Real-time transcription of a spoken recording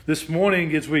This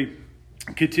morning, as we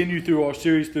continue through our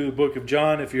series through the book of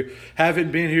John, if you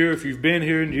haven't been here, if you've been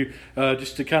here, and you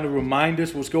just to kind of remind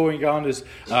us what's going on as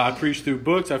I preach through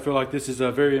books, I feel like this is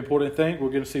a very important thing. We're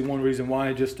going to see one reason why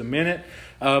in just a minute.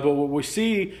 But what we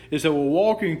see is that we're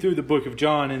walking through the book of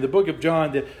John. In the book of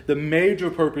John, the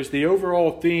major purpose, the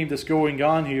overall theme that's going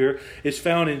on here is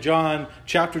found in John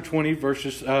chapter 20,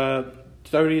 verses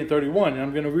 30 and 31, and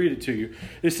I'm going to read it to you.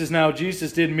 This is now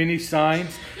Jesus did many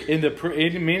signs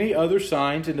many other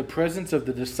signs in the presence of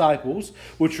the disciples,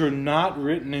 which are not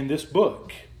written in this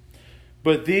book.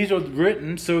 But these are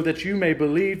written so that you may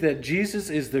believe that Jesus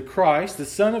is the Christ, the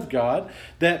Son of God,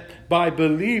 that by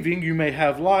believing you may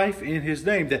have life in His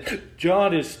name. That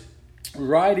John is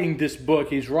writing this book,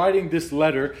 he's writing this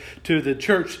letter to the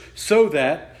church so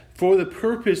that for the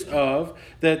purpose of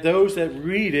that those that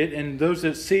read it and those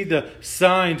that see the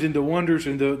signs and the wonders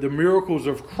and the miracles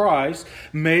of Christ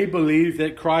may believe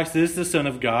that Christ is the Son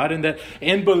of God, and that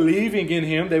in believing in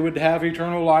Him they would have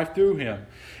eternal life through Him.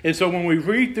 And so when we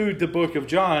read through the book of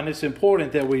John, it's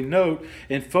important that we note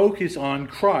and focus on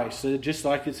Christ. Just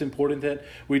like it's important that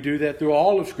we do that through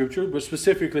all of Scripture, but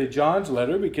specifically John's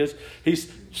letter, because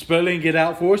he's spelling it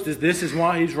out for us. This is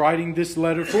why he's writing this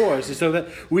letter for us. And so that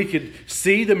we could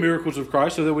see the miracles of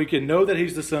Christ, so that we can know that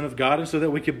He's the Son of God, and so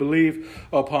that we could believe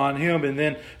upon Him. And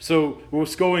then, so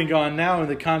what's going on now in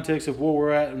the context of where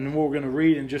we're at and what we're going to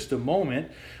read in just a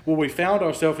moment, where we found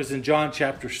ourselves is in John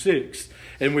chapter 6.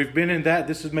 And we've been in that.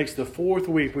 This makes the fourth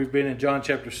week we've been in John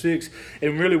chapter 6.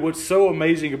 And really what's so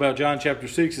amazing about John chapter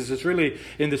 6 is it's really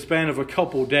in the span of a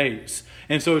couple days.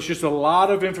 And so it's just a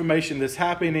lot of information that's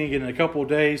happening in a couple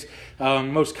days.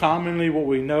 Most commonly what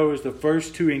we know is the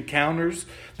first two encounters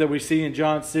that we see in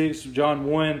John 6.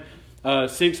 John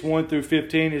 6, 1 through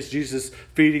 15 is Jesus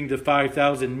feeding the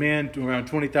 5,000 men to around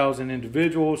 20,000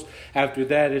 individuals. After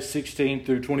that is 16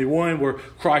 through 21 where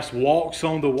Christ walks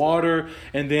on the water.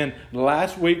 And then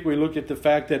last week we looked at the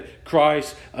fact that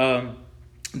Christ,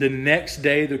 the next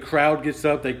day the crowd gets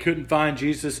up. They couldn't find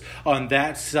Jesus on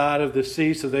that side of the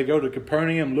sea, so they go to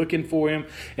Capernaum looking for Him.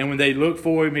 And when they look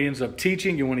for Him, He ends up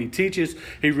teaching. And when He teaches,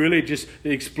 He really just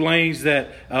explains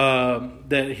that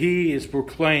He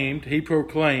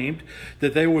proclaimed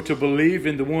that they were to believe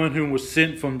in the one whom was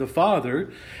sent from the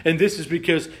Father. And this is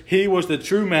because He was the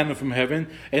true manna from heaven,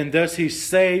 and thus He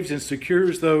saves and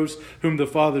secures those whom the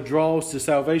Father draws to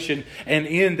salvation. And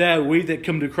in that, we that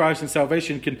come to Christ in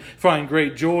salvation can find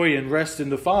great joy and rest in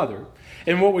the Father.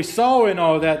 And what we saw in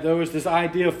all that, though, is this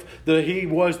idea of that He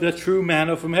was the true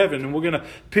manna from heaven. And we're going to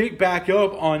pick back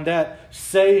up on that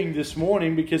saying this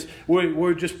morning, because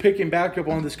we're just picking back up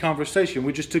on this conversation.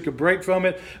 We just took a break from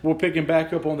it. We're picking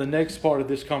back up on the next part of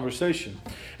this conversation.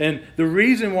 And the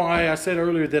reason why I said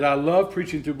earlier that I love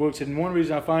preaching through books, and one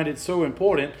reason I find it so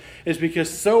important, is because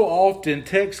so often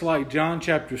texts like John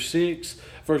chapter 6,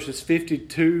 verses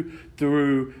 52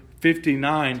 through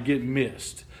 59 get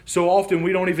missed. So often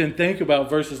we don't even think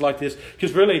about verses like this.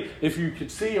 Because really, if you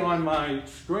could see on my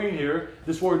screen here,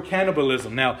 this word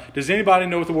cannibalism. Now, does anybody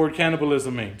know what the word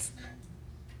cannibalism means?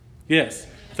 Yes.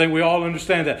 I think we all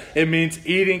understand that. It means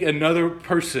eating another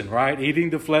person, right?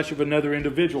 Eating the flesh of another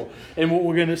individual. And what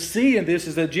we're going to see in this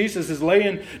is that Jesus is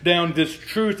laying down this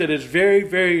truth that is very,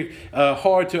 very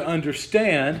hard to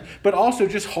understand, but also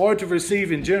just hard to receive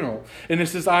in general. And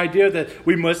it's this idea that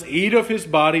we must eat of His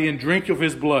body and drink of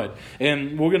His blood.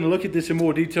 And we're going to look at this in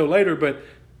more detail later, but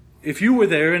if you were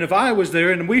there and if I was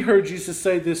there and we heard Jesus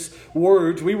say these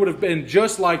words, we would have been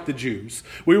just like the Jews.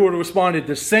 We would have responded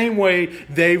the same way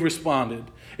they responded.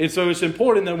 And so it's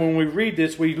important that when we read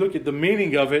this, we look at the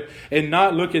meaning of it and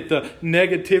not look at the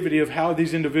negativity of how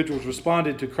these individuals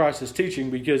responded to Christ's teaching,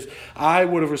 because I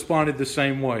would have responded the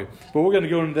same way. But we're going to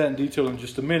go into that in detail in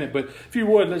just a minute. But if you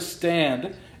would, let's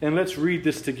stand and let's read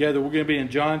this together. We're going to be in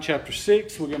John chapter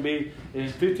 6. We're going to be in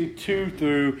 52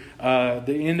 through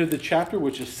the end of the chapter,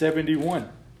 which is 71.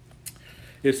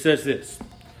 It says this.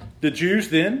 The Jews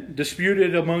then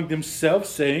disputed among themselves,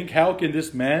 saying, "How can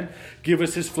this man give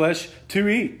us his flesh to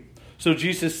eat?" So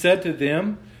Jesus said to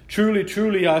them, "Truly,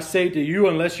 truly, I say to you,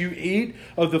 unless you eat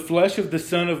of the flesh of the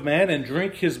Son of Man and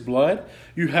drink His blood,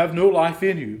 you have no life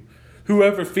in you.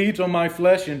 Whoever feeds on my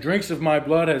flesh and drinks of my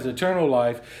blood has eternal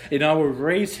life, and I will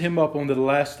raise him up on the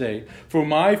last day. For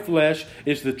my flesh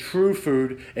is the true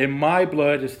food, and my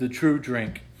blood is the true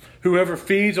drink. Whoever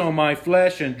feeds on my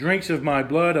flesh and drinks of my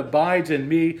blood abides in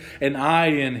me, and I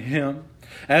in him.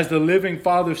 As the living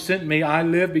Father sent me, I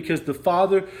live because the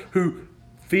Father who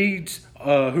feeds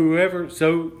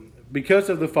because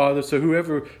of the Father, so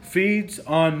whoever feeds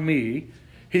on me,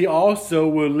 he also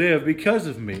will live because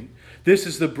of me. This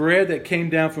is the bread that came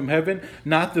down from heaven,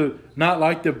 not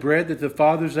like the bread that the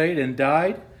fathers ate and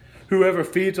died. Whoever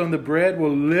feeds on the bread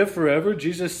will live forever.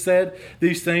 Jesus said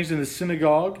these things in the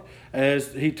synagogue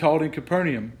as he taught in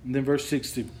Capernaum. And then verse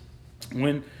 60.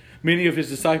 When many of his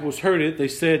disciples heard it, they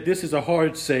said, "This is a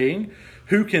hard saying.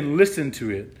 Who can listen to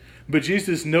it?" But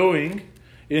Jesus, knowing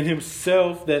in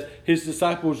himself that his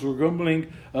disciples were grumbling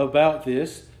about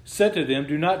this, said to them,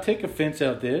 "Do not take offense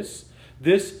at this.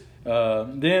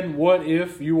 Then what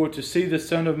if you were to see the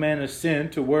Son of Man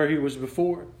ascend to where he was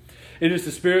before? It is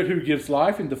the Spirit who gives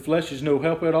life, and the flesh is no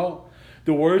help at all.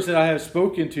 The words that I have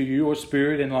spoken to you are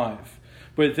spirit and life.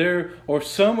 But there are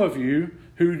some of you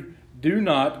who do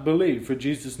not believe." For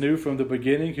Jesus knew from the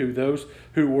beginning who those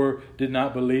who did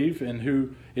not believe and who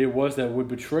it was that would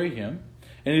betray him.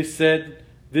 And he said,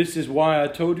 "This is why I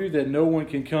told you that no one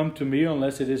can come to me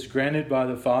unless it is granted by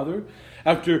the Father."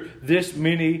 After this,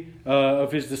 many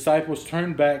of his disciples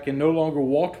turned back and no longer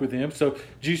walked with him. So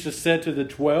Jesus said to the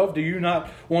 12, "Do you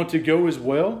not want to go as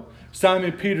well?"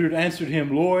 Simon Peter answered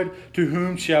him, "Lord, to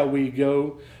whom shall we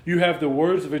go? You have the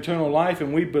words of eternal life,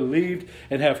 and we believed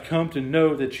and have come to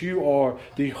know that you are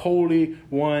the Holy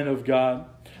One of God."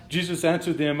 Jesus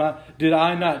answered them, "Did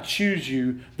I not choose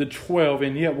you, the 12,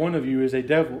 and yet one of you is a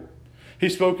devil?" He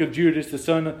spoke of Judas, the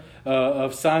son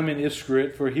of Simon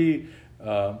Iscariot, for he,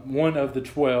 one of the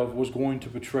 12, was going to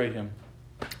betray him.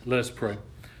 Let us pray.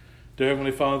 Dear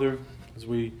Heavenly Father, as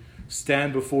we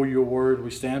stand before your word, we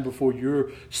stand before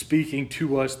your speaking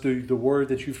to us through the word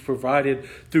that you've provided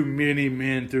through many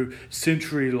men, through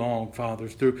century-long,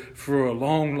 fathers, for a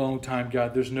long, long time,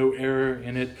 God. There's no error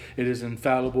in it. It is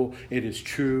infallible, it is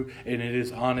true, and it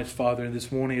is honest, Father. And this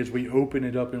morning as we open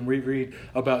it up and reread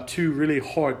about two really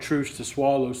hard truths to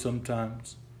swallow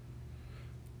sometimes,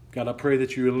 God, I pray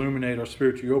that you illuminate our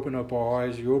spirit, you open up our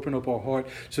eyes, you open up our heart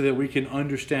so that we can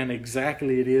understand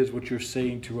exactly it is what you're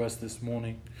saying to us this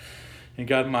morning. And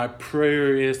God, my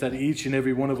prayer is that each and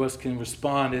every one of us can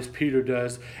respond as Peter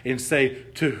does and say,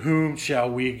 "To whom shall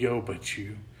we go but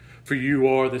you? For you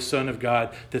are the Son of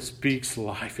God that speaks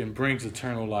life and brings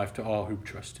eternal life to all who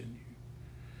trust in you."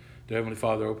 Dear Heavenly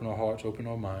Father, open our hearts, open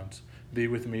our minds. Be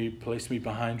with me, place me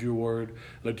behind your word.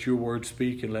 Let your word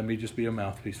speak and let me just be a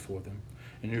mouthpiece for them.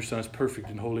 In your Son's perfect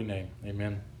and holy name,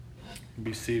 amen.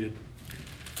 Be seated.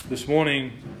 This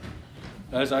morning,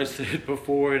 as I said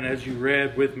before and as you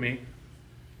read with me,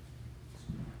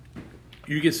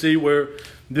 you can see where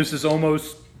this is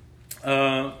almost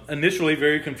initially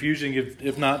very confusing,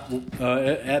 if not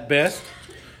at best.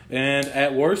 And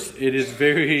at worst, it is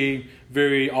very,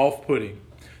 very off-putting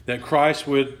that Christ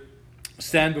would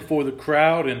stand before the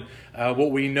crowd, and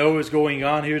what we know is going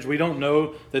on here is we don't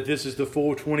know that this is the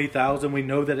full 20,000. We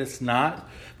know that it's not.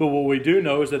 But what we do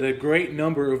know is that a great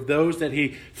number of those that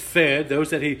he fed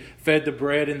the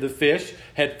bread and the fish,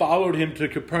 had followed him to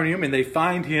Capernaum, and they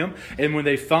find him. And when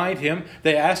they find him,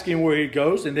 they ask him where he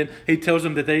goes. And then he tells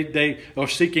them that they are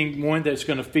seeking one that's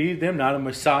going to feed them, not a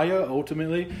Messiah,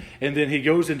 ultimately. And then he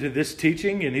goes into this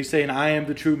teaching, and he's saying, "I am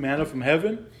the true manna from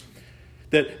heaven."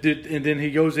 And then he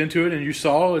goes into it, and you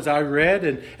saw as I read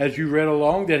and as you read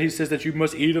along that he says that you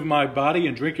must eat of my body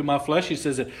and drink of my flesh. He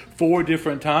says it 4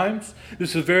 different times.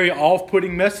 This is a very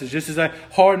off-putting message. This is a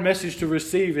hard message to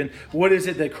receive. And what is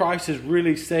it that Christ is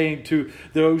really saying to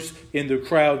those in the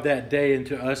crowd that day and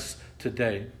to us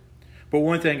today? But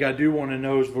one thing I do want to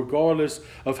know is regardless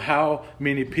of how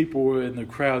many people were in the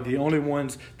crowd, the only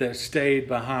ones that stayed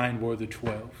behind were the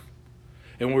 12.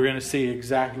 And we're going to see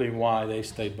exactly why they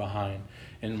stayed behind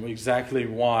and exactly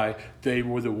why they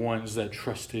were the ones that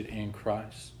trusted in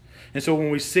Christ. And so when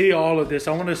we see all of this,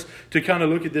 I want us to kind of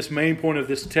look at this main point of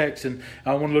this text, and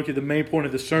I want to look at the main point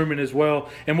of the sermon as well.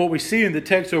 And what we see in the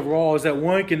text overall is that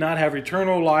one cannot have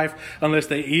eternal life unless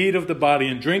they eat of the body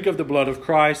and drink of the blood of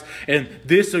Christ. And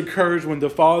this occurs when the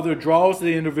Father draws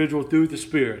the individual through the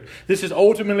Spirit. This is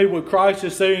ultimately what Christ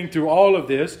is saying through all of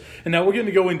this. And now we're going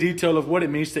to go in detail of what it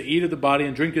means to eat of the body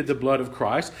and drink of the blood of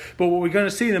Christ. But what we're going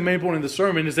to see in the main point of the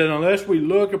sermon is that unless we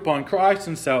look upon Christ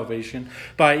and salvation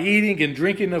by eating and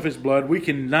drinking of his blood, we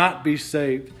cannot be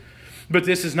saved. But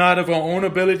this is not of our own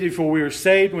ability, for we are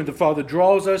saved when the Father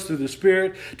draws us through the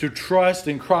Spirit to trust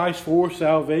in Christ for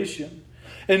salvation.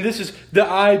 And this is the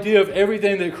idea of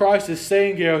everything that Christ is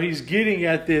saying here. He's getting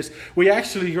at this. We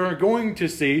actually are going to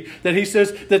see that he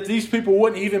says that these people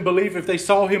wouldn't even believe if they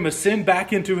saw him ascend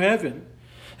back into heaven.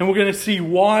 And we're going to see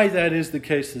why that is the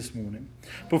case this morning.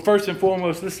 But first and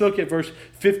foremost, let's look at verse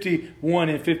 51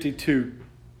 and 52.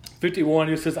 51,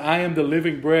 it says, I am the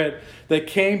living bread that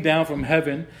came down from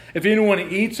heaven. If anyone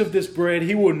eats of this bread,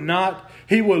 he will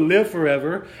live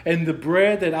forever. And the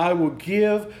bread that I will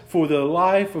give for the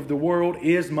life of the world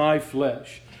is my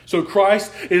flesh. So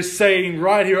Christ is saying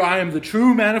right here, I am the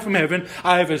true manna from heaven.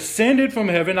 I have ascended from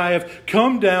heaven. I have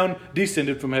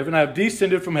descended from heaven. I have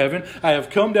descended from heaven. I have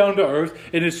come down to earth.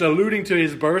 And it's alluding to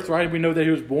his birth, right? We know that he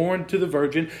was born to the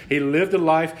virgin. He lived a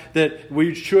life that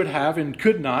we should have and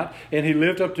could not. And he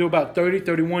lived up to about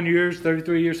 31 years,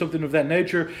 33 years, something of that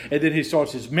nature. And then he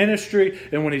starts his ministry.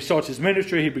 And when he starts his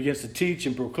ministry, he begins to teach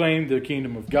and proclaim the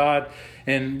kingdom of God.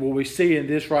 And what we see in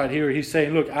this right here, he's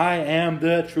saying, look, I am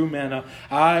the true manna.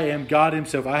 I am God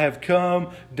himself. I have come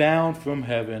down from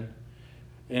heaven.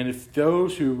 And if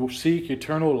those who will seek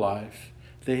eternal life,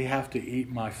 they have to eat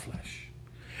my flesh.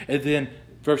 And then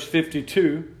verse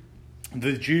 52,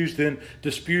 the Jews then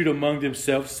dispute among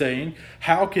themselves, saying,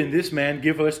 how can this man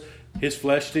give us his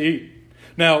flesh to eat?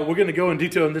 Now, we're going to go in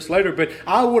detail on this later, but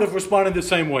I would have responded the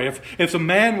same way. If a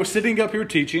man was sitting up here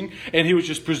teaching, and he was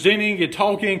just presenting and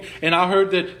talking, and I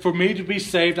heard that for me to be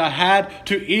saved, I had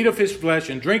to eat of his flesh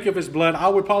and drink of his blood, I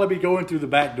would probably be going through the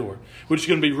back door. We're just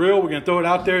going to be real. We're going to throw it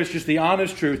out there. It's just the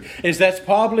honest truth. That's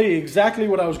probably exactly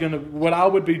what I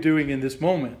would be doing in this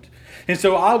moment. And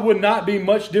so I would not be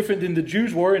much different than the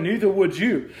Jews were, and neither would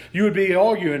you. You would be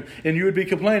arguing, and you would be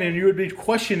complaining, and you would be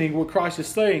questioning what Christ is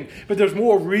saying. But there's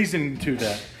more reasoning to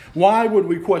that. Why would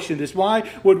we question this? Why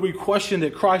would we question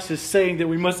that Christ is saying that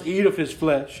we must eat of his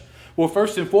flesh? Well,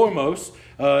 first and foremost,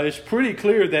 it's pretty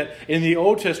clear that in the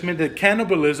Old Testament that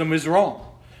cannibalism is wrong.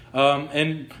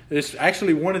 And it's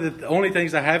actually one of the only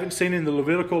things I haven't seen in the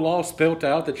Levitical law spelled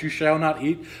out, that you shall not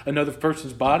eat another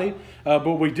person's body.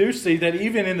 But we do see that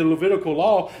even in the Levitical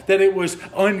law, that it was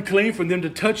unclean for them to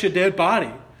touch a dead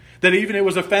body. That even it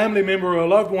was a family member or a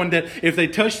loved one, that if they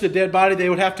touched the dead body, they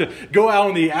would have to go out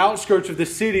on the outskirts of the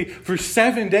city for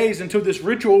 7 days until this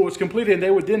ritual was completed, and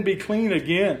they would then be clean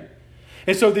again.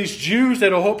 And so these Jews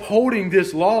that are upholding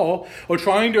this law are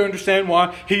trying to understand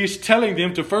why he's telling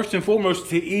them to first and foremost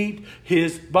to eat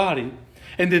his body.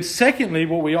 And then secondly,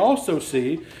 what we also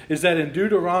see is that in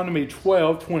Deuteronomy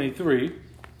 12:23,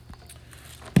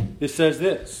 it says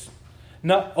this.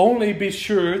 Not only be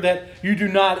sure that you do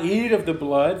not eat of the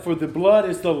blood, for the blood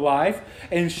is the life,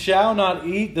 and shall not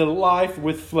eat the life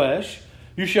with flesh.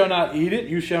 You shall not eat it,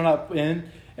 you shall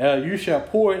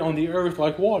pour it on the earth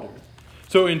like water.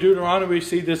 So in Deuteronomy, we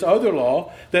see this other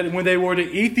law that when they were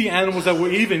to eat the animals that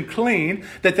were even clean,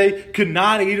 that they could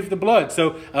not eat of the blood.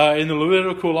 So in the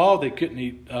Levitical law, they couldn't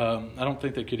eat. I don't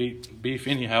think they could eat beef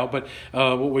anyhow. But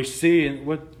what we see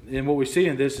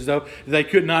in this is though they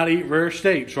could not eat rare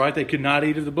steaks. Right? They could not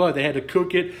eat of the blood. They had to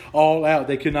cook it all out.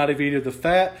 They could not have eaten of the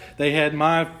fat. They had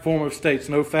my form of steaks: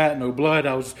 no fat, no blood.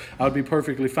 I'd be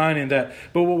perfectly fine in that.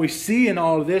 But what we see in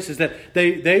all of this is that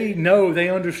they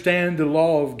understand the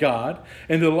law of God.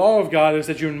 And the law of God is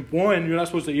that you're not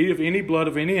supposed to eat of any blood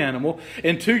of any animal.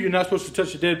 And two, you're not supposed to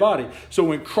touch a dead body. So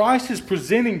when Christ is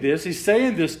presenting this, he's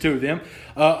saying this to them,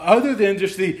 other than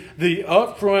just the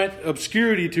upfront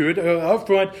obscurity to it,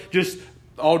 upfront just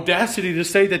audacity to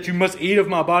say that you must eat of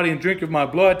my body and drink of my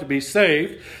blood to be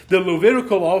saved, the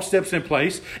Levitical law steps in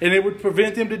place and it would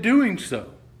prevent them to doing so.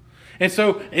 And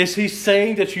so is he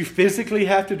saying that you physically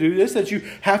have to do this, that you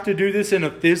have to do this in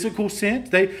a physical sense?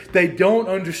 They don't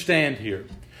understand here.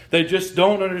 They just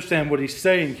don't understand what he's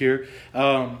saying here.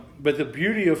 But the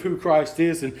beauty of who Christ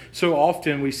is, and so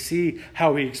often we see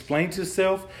how he explains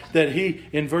himself, that he,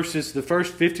 in the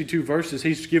first 52 verses,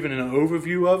 he's given an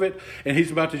overview of it, and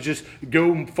he's about to just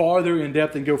go farther in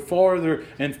depth and go farther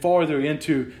and farther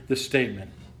into the statement.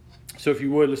 So if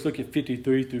you would, let's look at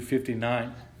 53 through 59.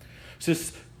 It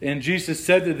says, and Jesus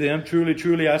said to them, truly,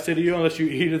 truly, I say to you, unless you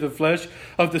eat of the flesh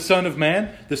of the Son of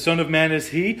Man, the Son of Man is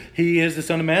He. He is the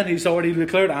Son of Man. He's already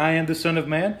declared, I am the Son of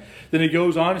Man. Then he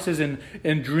goes on and says, and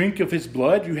drink of His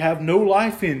blood, you have no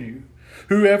life in you.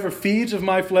 Whoever feeds of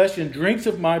my flesh and drinks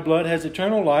of my blood has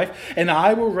eternal life, and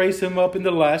I will raise him up in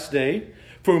the last day.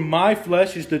 For my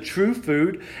flesh is the true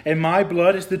food, and my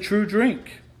blood is the true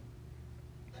drink.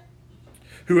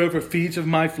 Whoever feeds of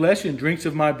my flesh and drinks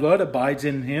of my blood abides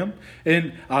in him,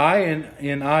 and I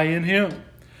in him.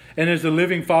 And as the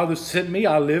living Father sent me,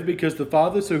 I live because the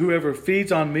Father. So whoever feeds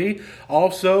on me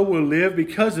also will live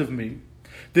because of me.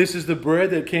 This is the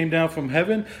bread that came down from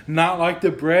heaven, not like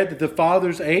the bread that the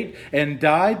fathers ate and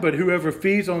died, but whoever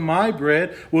feeds on my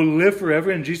bread will live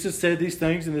forever. And Jesus said these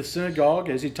things in the synagogue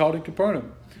as he taught in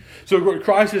Capernaum. So what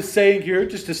Christ is saying here,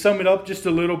 just to sum it up just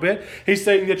a little bit, he's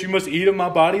saying that you must eat of my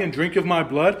body and drink of my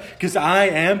blood, because I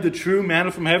am the true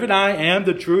manna from heaven. I am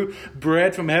the true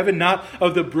bread from heaven, not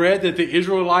of the bread that the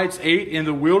Israelites ate in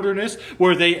the wilderness,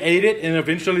 where they ate it and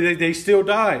eventually they still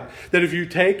died. That if you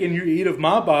take and you eat of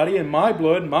my body and my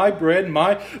blood, my bread,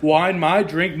 my wine, my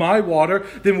drink, my water,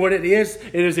 then what it is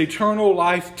eternal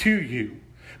life to you.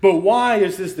 But why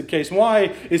is this the case?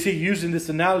 Why is he using this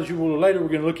analogy? Well, later we're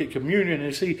going to look at communion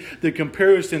and see the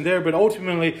comparison there. But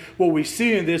ultimately, what we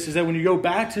see in this is that when you go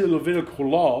back to the Levitical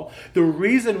law, the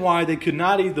reason why they could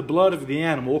not eat the blood of the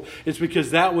animal is because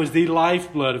that was the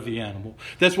lifeblood of the animal.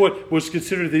 That's what was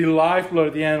considered the lifeblood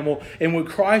of the animal. And what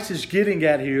Christ is getting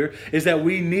at here is that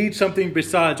we need something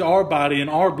besides our body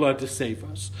and our blood to save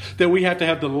us. That we have to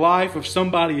have the life of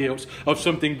somebody else, of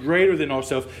something greater than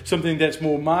ourselves, something that's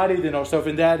more mighty than ourselves,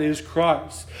 and that is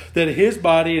Christ. That his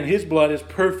body and his blood is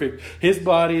perfect. His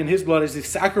body and his blood is the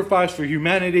sacrifice for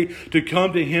humanity to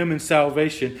come to him in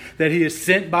salvation. That he is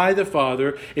sent by the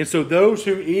Father. And so those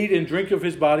who eat and drink of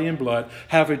his body and blood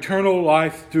have eternal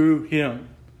life through him.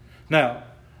 Now,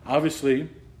 obviously,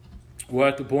 we're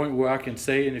at the point where I can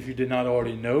say, and if you did not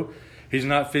already know, he's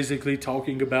not physically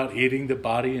talking about eating the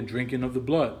body and drinking of the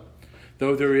blood.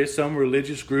 Though there is some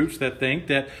religious groups that think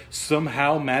that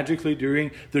somehow magically during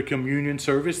the communion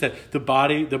service that the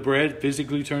bread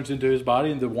physically turns into his body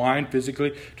and the wine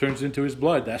physically turns into his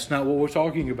blood. That's not what we're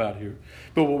talking about here.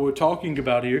 But what we're talking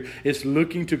about here is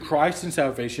looking to Christ in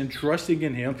salvation, trusting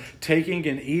in him, taking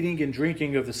and eating and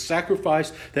drinking of the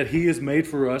sacrifice that he has made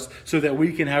for us so that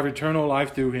we can have eternal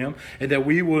life through him and that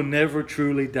we will never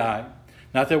truly die.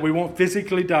 Not that we won't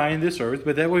physically die in this earth,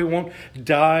 but that we won't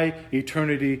die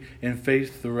eternity and face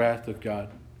the wrath of God.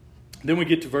 Then we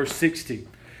get to verse 60.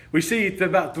 We see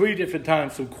about 3 different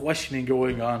times some questioning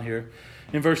going on here.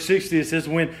 In verse 60 it says,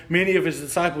 when many of his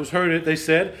disciples heard it, they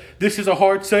said, "This is a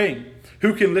hard saying.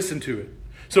 Who can listen to it?"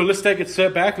 So let's take a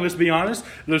step back and let's be honest.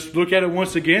 Let's look at it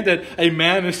once again that a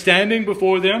man is standing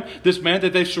before them. This man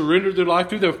that they surrendered their life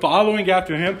to. They're following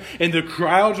after him. And the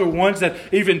crowds are ones that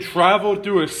even traveled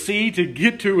through a sea to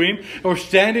get to him. Or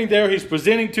standing there, he's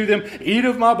presenting to them, "Eat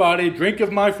of my body, drink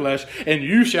of my flesh, and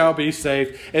you shall be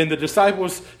saved." And the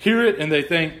disciples hear it and they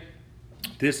think,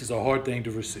 this is a hard thing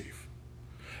to receive.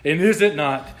 And is it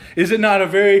not? Is it not a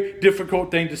very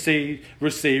difficult thing to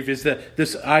receive? Is that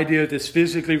this idea of this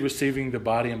physically receiving the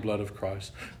body and blood of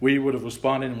Christ? We would have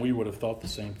responded and we would have thought the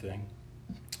same thing.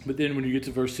 But then when you get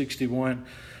to verse 61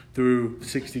 through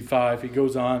 65, he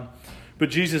goes on. But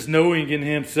Jesus, knowing in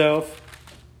himself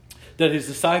that his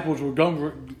disciples were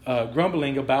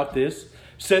grumbling about this,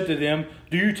 said to them,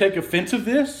 "Do you take offense of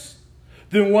this?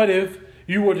 Then what if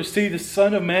you were to see the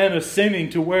Son of Man ascending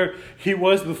to where he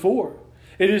was before?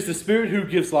 It is the Spirit who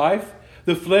gives life.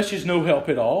 The flesh is no help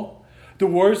at all. The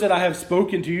words that I have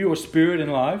spoken to you are spirit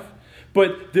and life.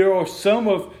 But there are some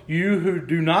of you who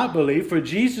do not believe." For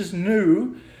Jesus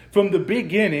knew from the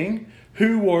beginning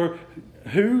those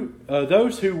who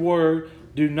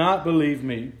do not believe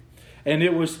me. And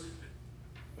it was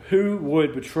who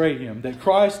would betray him. That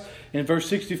Christ, in verse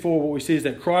 64, what we see is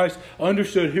that Christ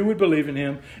understood who would believe in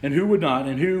him and who would not,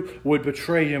 and who would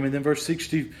betray him. And then verse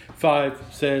 65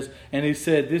 says, "And he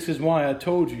said, this is why I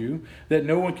told you that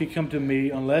no one can come to me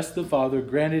unless it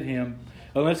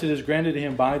is granted to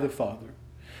him by the Father."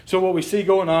 So what we see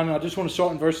going on, and I just want to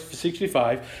start in verse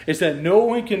 65, is that no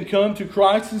one can come to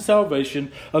Christ in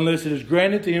salvation unless it is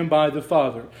granted to him by the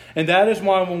Father. And that is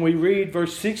why when we read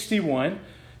verse 61,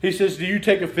 he says, "Do you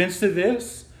take offense to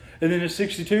this?" And then in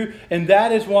 62, and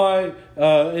that is why,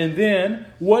 and then,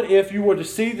 what if you were to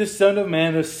see the Son of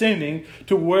Man ascending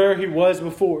to where he was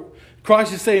before?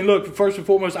 Christ is saying, look, first and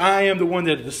foremost, I am the one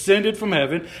that descended from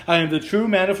heaven. I am the true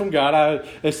manna from God. I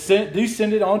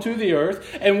descended onto the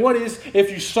earth. And what is,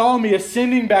 if you saw me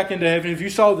ascending back into heaven, if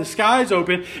you saw the skies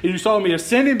open, and you saw me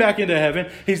ascending back into heaven,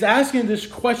 he's asking this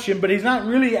question, but he's not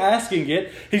really asking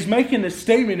it. He's making a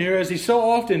statement here, as he so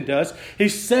often does.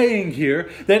 He's saying here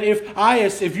that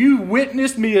if you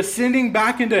witnessed me ascending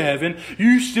back into heaven,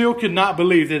 you still could not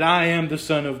believe that I am the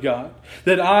Son of God,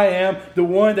 that I am the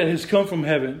one that has come from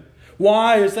heaven.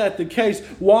 Why is that the case?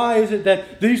 Why is it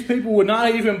that these people would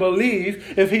not even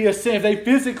believe if they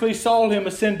physically saw him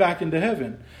ascend back into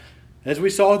heaven? As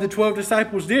we saw the 12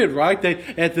 disciples did, right? They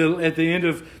at the end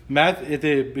of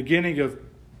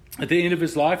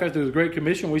his life, after the Great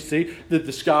Commission, we see that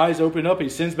the skies open up. He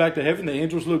ascends back to heaven. The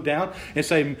angels look down and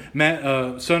say,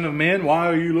 "Son of man, why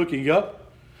are you looking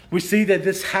up?" We see that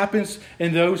this happens,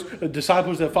 and those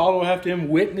disciples that follow after him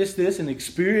witness this and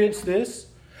experience this.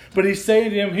 But he's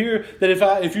saying to him here that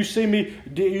if you see me,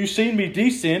 you've seen me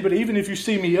descend, but even if you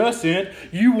see me ascend,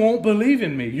 you won't believe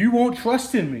in me. You won't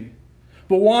trust in me.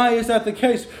 But why is that the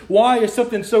case? Why is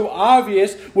something so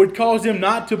obvious would cause them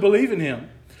not to believe in him?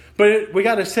 But we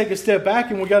got to take a step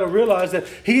back and we got to realize that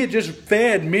he had just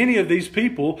fed many of these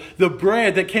people the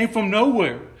bread that came from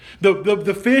nowhere.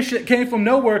 The fish that came from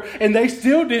nowhere, and they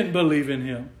still didn't believe in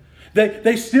him.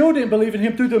 They still didn't believe in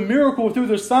him through the miracle, through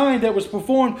the sign that was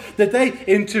performed, that they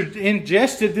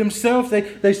ingested themselves.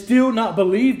 They still not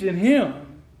believed in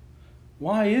him.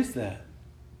 Why is that?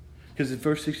 Because in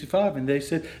verse 65, and they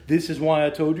said, this is why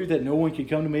I told you that no one can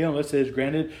come to me unless it is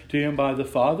granted to him by the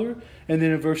Father. And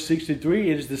then in verse 63,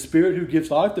 it is the Spirit who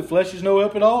gives life. The flesh is no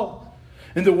help at all.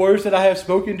 And the words that I have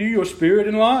spoken to you are spirit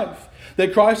and life.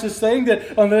 That Christ is saying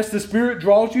that unless the Spirit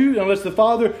draws you, unless the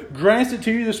Father grants it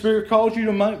to you, the Spirit calls you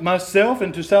to myself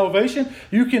and to salvation,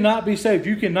 you cannot be saved.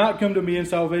 You cannot come to me in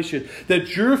salvation.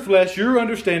 That your flesh, your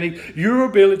understanding, your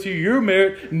ability, your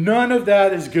merit, none of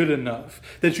that is good enough.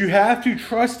 That you have to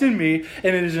trust in me,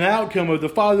 and it is an outcome of the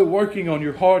Father working on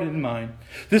your heart and mind.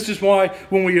 This is why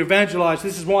when we evangelize,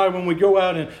 this is why when we go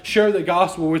out and share the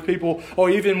gospel with people, or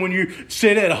even when you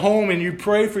sit at home and you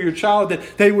pray for your child,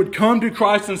 that they would come to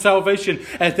Christ in salvation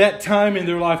at that time in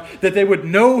their life, that they would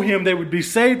know him, they would be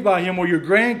saved by him, or your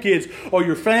grandkids, or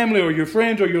your family, or your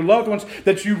friends, or your loved ones,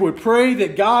 that you would pray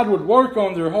that God would work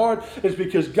on their heart, is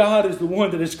because God is the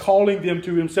one that is calling them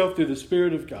to himself through the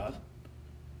Spirit of God.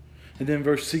 And then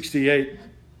verse 68,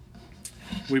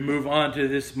 we move on to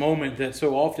this moment that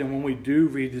so often when we do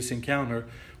read this encounter,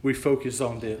 we focus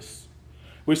on this.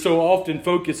 We so often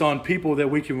focus on people that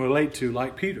we can relate to,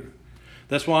 like Peter.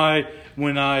 That's why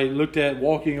when I looked at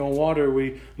walking on water,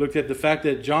 we looked at the fact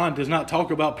that John does not talk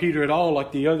about Peter at all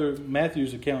like the other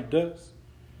Matthew's account does.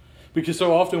 Because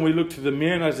so often we look to the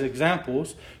men as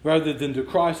examples rather than to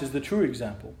Christ as the true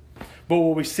example. But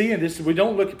what we see in this is we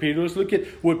don't look at Peter. Let's look at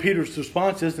what Peter's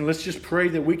response is, and let's just pray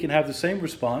that we can have the same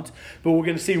response. But we're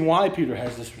going to see why Peter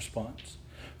has this response.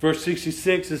 Verse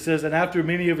 66, it says, and after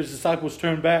many of his disciples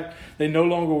turned back, they no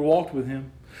longer walked with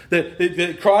him.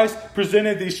 That Christ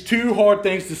presented these two hard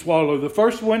things to swallow. The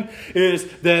first one is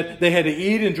that they had to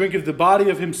eat and drink of the body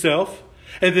of himself.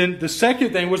 And then the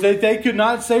second thing was that they could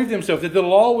not save themselves, that the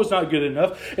law was not good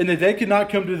enough, and that they could not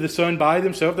come to the Son by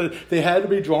themselves, that they had to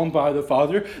be drawn by the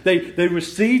Father. They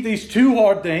receive these two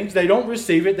hard things. They don't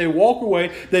receive it. They walk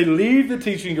away. They leave the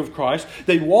teaching of Christ.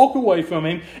 They walk away from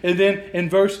him. And then in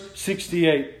verse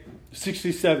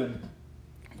 67,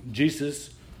 Jesus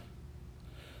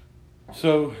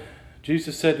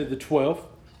said to the 12,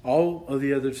 all of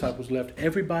the other disciples left.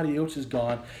 Everybody else is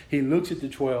gone. He looks at the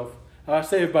 12. I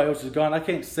say everybody else is gone. I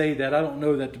can't say that. I don't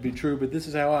know that to be true, but this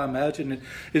is how I imagine it.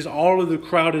 Is all of the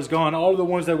crowd is gone. All of the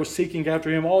ones that were seeking after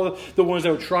him, all the ones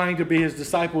that were trying to be his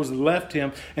disciples left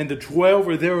him, and the 12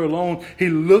 are there alone. He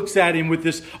looks at him with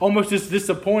this almost this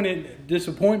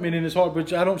disappointment in his heart,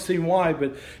 but I don't see why.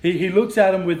 But he looks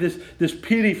at him with this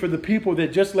pity for the people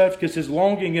that just left, because his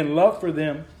longing and love for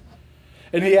them.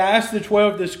 And he asked the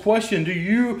 12 this question: do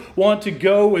you want to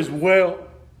go as well?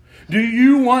 Do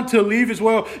you want to leave as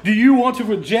well? Do you want to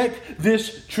reject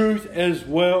this truth as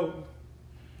well?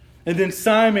 And then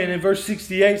Simon, in verse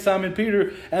 68, Simon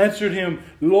Peter answered him,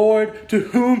 Lord, to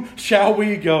whom shall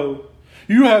we go?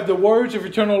 You have the words of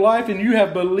eternal life, and you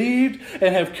have believed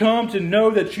and have come to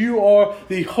know that you are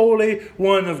the Holy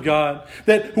One of God.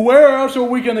 That where else are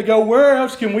we going to go? Where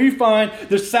else can we find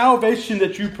the salvation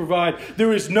that you provide?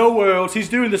 There is nowhere else. He's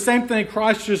doing the same thing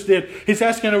Christ just did. He's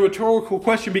asking a rhetorical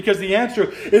question because the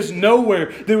answer is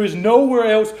nowhere. There is nowhere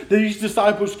else these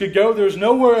disciples could go. There's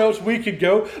nowhere else we could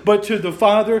go but to the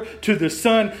Father, to the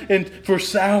Son, and for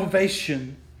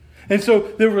salvation. And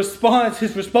so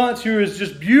his response here is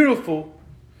just beautiful.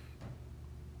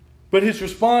 But his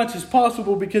response is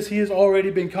possible because he has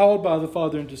already been called by the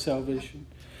Father into salvation.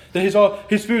 That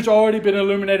his spirit's already been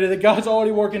illuminated. That God's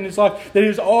already working in his life. That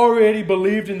he's already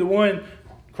believed in the one,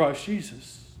 Christ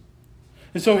Jesus.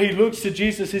 And so he looks to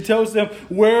Jesus. He tells them,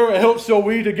 where else are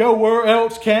we to go? Where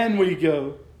else can we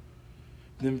go?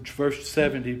 Then verse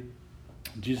 70,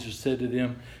 Jesus said to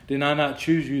them, did I not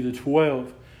choose you, the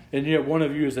 12? And yet one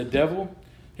of you is a devil?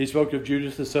 He spoke of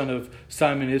Judas, the son of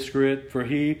Simon Iscariot, for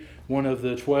he, one of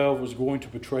the 12, was going to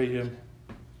betray him.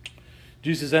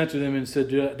 Jesus answered them and said,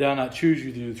 did I not choose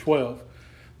you, the 12?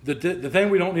 The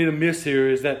thing we don't need to miss here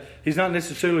is that he's not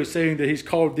necessarily saying that he's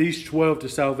called these 12 to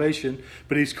salvation,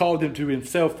 but he's called them to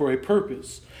himself for a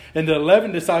purpose. And the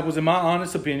 11 disciples, in my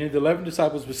honest opinion, the 11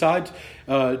 disciples besides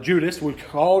Judas were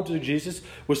called to Jesus,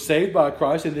 was saved by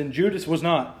Christ, and then Judas was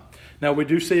not. Now, we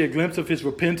do see a glimpse of his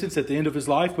repentance at the end of his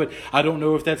life, but I don't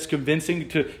know if that's convincing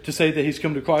to say that he's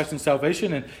come to Christ in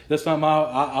salvation. And that's not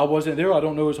I wasn't there. I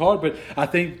don't know his heart. But I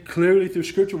think clearly through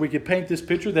Scripture we can paint this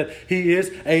picture that he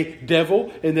is a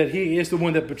devil and that he is the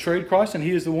one that betrayed Christ and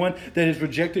he is the one that has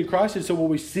rejected Christ. And so what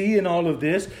we see in all of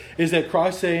this is that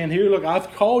Christ saying here, look,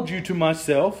 I've called you to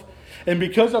myself. And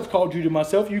because I've called you to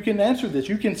myself, you can answer this.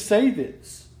 You can say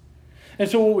this. And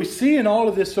so what we see in all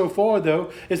of this so far,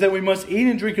 though, is that we must eat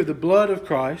and drink of the blood of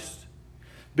Christ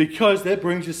because that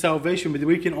brings us salvation. But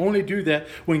we can only do that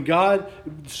when God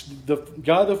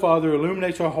the Father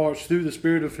illuminates our hearts through the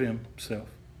Spirit of Himself.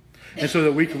 And so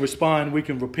that we can respond, we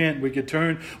can repent, we can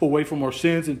turn away from our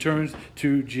sins and turn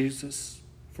to Jesus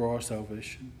for our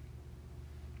salvation.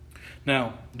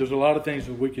 Now, there's a lot of things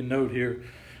that we can note here,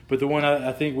 but the one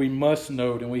I think we must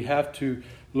note and we have to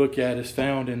look at is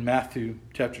found in Matthew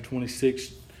chapter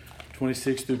 26,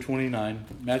 26 through 29.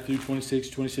 Matthew 26,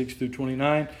 26 through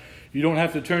 29. You don't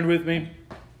have to turn with me.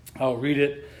 I'll read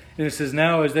it. And it says,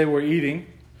 now as they were eating,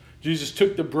 Jesus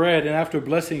took the bread, and after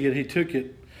blessing it, He took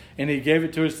it, and He gave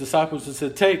it to His disciples and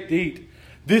said, take, eat.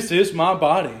 This is my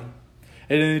body.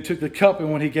 And then He took the cup,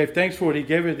 and when He gave thanks for it, He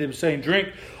gave it to them, saying, drink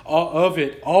of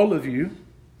it, all of you.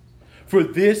 For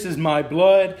this is my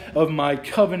blood of my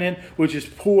covenant, which is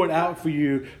poured out for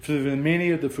you for the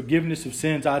many of the forgiveness of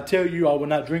sins. I tell you, I will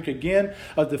not drink again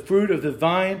of the fruit of the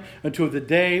vine until the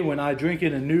day when I drink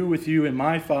it anew with you in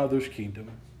my Father's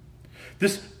kingdom.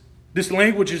 This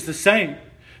language is the same.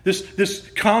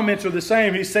 This comments are the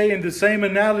same. He's saying the same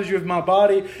analogy of my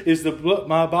body is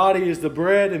my body is the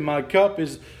bread and my cup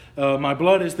is my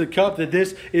blood is the cup. That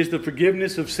this is the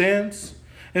forgiveness of sins.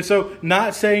 And so,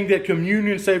 not saying that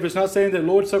communion saves us, not saying that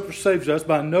Lord's Supper saves us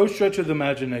by no stretch of the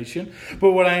imagination.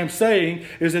 But what I am saying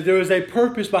is that there is a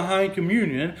purpose behind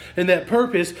communion. And that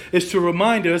purpose is to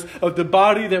remind us of the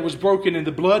body that was broken and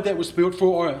the blood that was spilled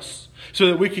for us. So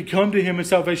that we could come to Him in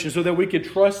salvation. So that we could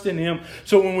trust in Him.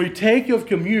 So when we take of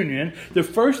communion, the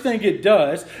first thing it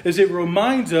does is it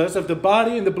reminds us of the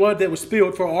body and the blood that was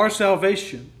spilled for our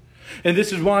salvation. And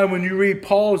this is why when you read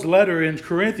Paul's letter in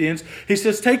Corinthians, he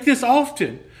says, take this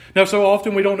often. Now, so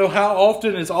often we don't know how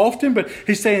often is often, but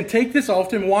he's saying take this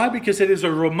often. Why? Because it is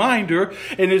a reminder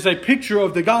and is a picture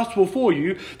of the gospel for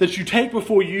you that you take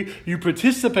before you, you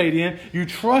participate in, you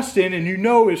trust in, and you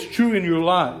know is true in your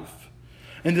life.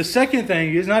 And the second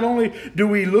thing is not only do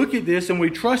we look at this and we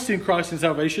trust in Christ and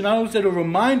salvation, not only is it a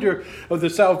reminder of the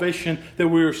salvation that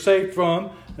we are saved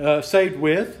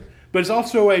with, but it's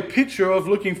also a picture of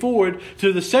looking forward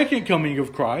to the second coming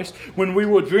of Christ when we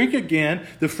will drink again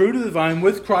the fruit of the vine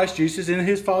with Christ Jesus in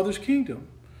His Father's kingdom.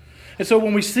 And so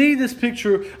when we see this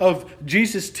picture of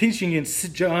Jesus teaching in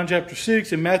John chapter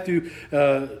 6 and Matthew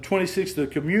 26, the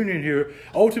communion here,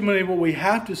 ultimately what we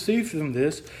have to see from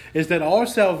this is that our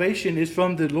salvation is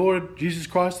from the Lord Jesus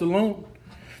Christ alone.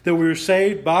 That we are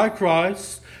saved by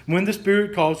Christ when the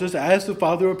Spirit calls us as the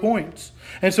Father appoints.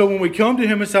 And so when we come to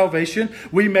Him in salvation,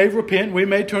 we may repent, we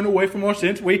may turn away from our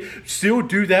sins. We still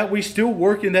do that. We still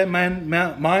work in that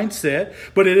mindset.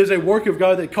 But it is a work of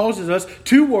God that causes us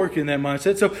to work in that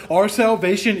mindset. So our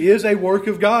salvation is a work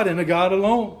of God and a God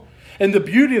alone. And the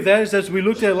beauty of that is, as we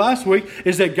looked at last week,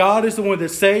 is that God is the one that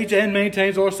saves and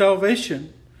maintains our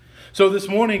salvation. So this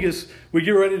morning, as we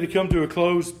get ready to come to a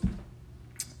close,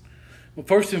 well,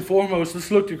 first and foremost,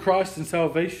 let's look to Christ and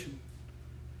salvation.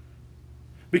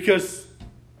 Because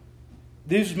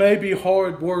these may be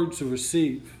hard words to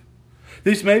receive.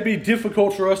 These may be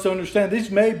difficult for us to understand.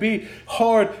 These may be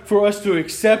hard for us to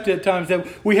accept at times, that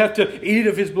we have to eat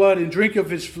of His blood and drink of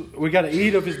we got to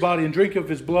eat of His body and drink of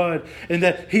His blood, and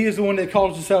that He is the one that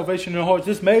causes salvation in our hearts.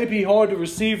 This may be hard to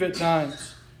receive at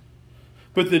times.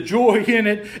 But the joy in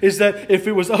it is that if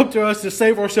it was up to us to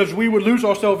save ourselves, we would lose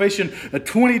our salvation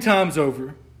 20 times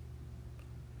over.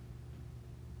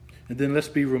 And then let's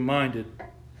be reminded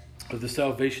of the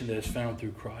salvation that is found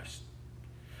through Christ.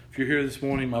 If you're here this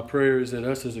morning, my prayer is that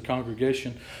us as a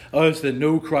congregation, us that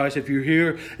know Christ, if you're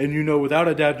here and you know without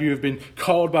a doubt you have been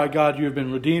called by God, you have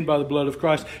been redeemed by the blood of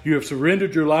Christ, you have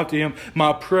surrendered your life to Him,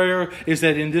 my prayer is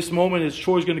that in this moment, as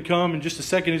Troy's going to come in just a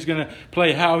second, he's going to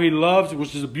play How He Loves,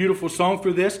 which is a beautiful song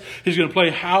for this. He's going to play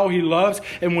How He Loves.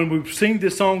 And when we sing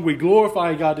this song, we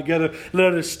glorify God together.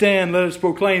 Let us stand, let us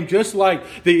proclaim, just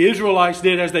like the Israelites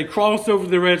did as they crossed over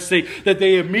the Red Sea, that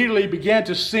they immediately began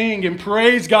to sing and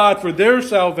praise God for their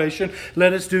salvation.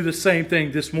 Let us do the same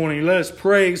thing this morning. Let us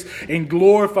praise and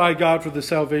glorify God for the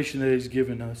salvation that He's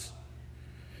given us.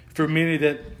 For many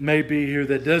that may be here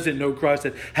that doesn't know Christ,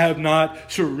 that have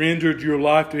not surrendered your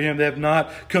life to Him, that have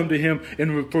not come to Him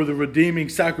for the redeeming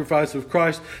sacrifice of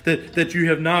Christ, that you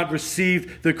have not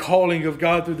received the calling of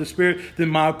God through the Spirit, then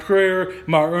my prayer,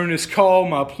 my earnest call,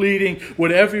 my pleading,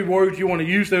 whatever word you want to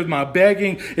use there, my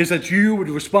begging, is that you would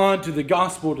respond to the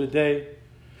gospel today.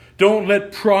 Don't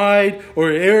let pride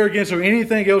or arrogance or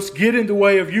anything else get in the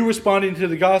way of you responding to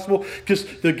the gospel, because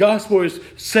the gospel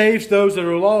saves those that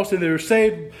are lost, and they're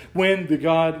saved when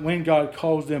God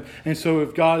calls them. And so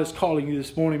if God is calling you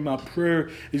this morning, my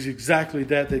prayer is exactly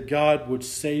that God would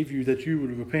save you, that you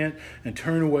would repent and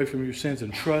turn away from your sins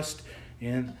and trust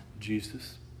in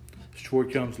Jesus. As Troy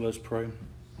comes, let's pray.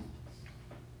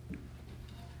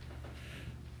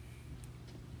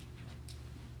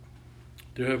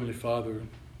 Dear Heavenly Father,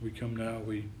 we come now,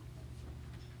 we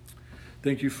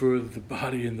thank you for the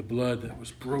body and the blood that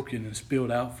was broken and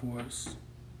spilled out for us.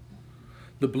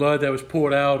 The blood that was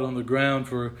poured out on the ground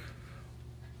for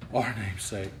our name's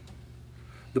sake.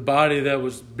 The body that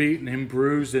was beaten and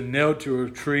bruised and nailed to a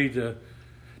tree to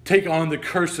take on the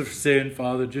curse of sin,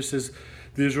 Father, just as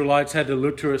the Israelites had to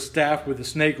look to a staff with a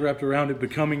snake wrapped around it,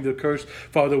 becoming the curse.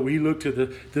 Father, we look to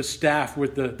the staff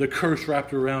with the curse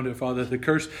wrapped around it, Father. The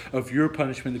curse of your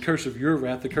punishment, the curse of your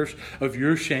wrath, the curse of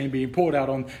your shame being poured out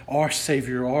on our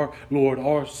Savior, our Lord,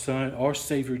 our Son, our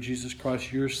Savior, Jesus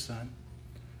Christ, your Son.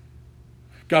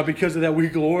 God, because of that, we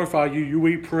glorify you.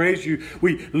 We praise you.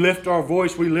 We lift our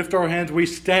voice. We lift our hands. We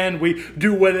stand. We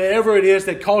do whatever it is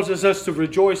that causes us to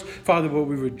rejoice, Father, but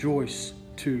we rejoice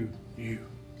to you.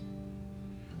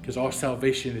 Because our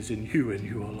salvation is in you and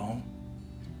you alone.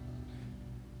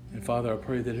 And Father, I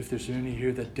pray that if there's any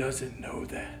here that doesn't know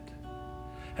that,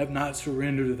 have not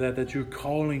surrendered to that you're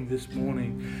calling this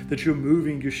morning, that you're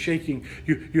moving, you're shaking,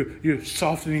 you're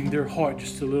softening their heart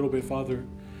just a little bit, Father,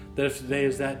 that if today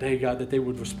is that day, God, that they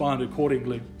would respond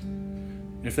accordingly.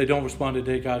 And if they don't respond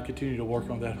today, God, continue to work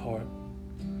on that heart.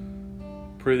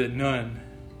 Pray that none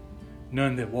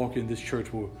that walk in this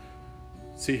church will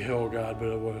see hell, God, but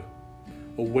it will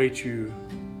await you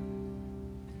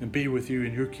and be with you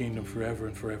in your kingdom forever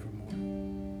and forevermore.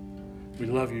 We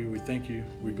love you. We thank you.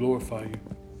 We glorify you.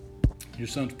 Your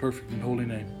Son's perfect and holy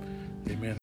name. Amen.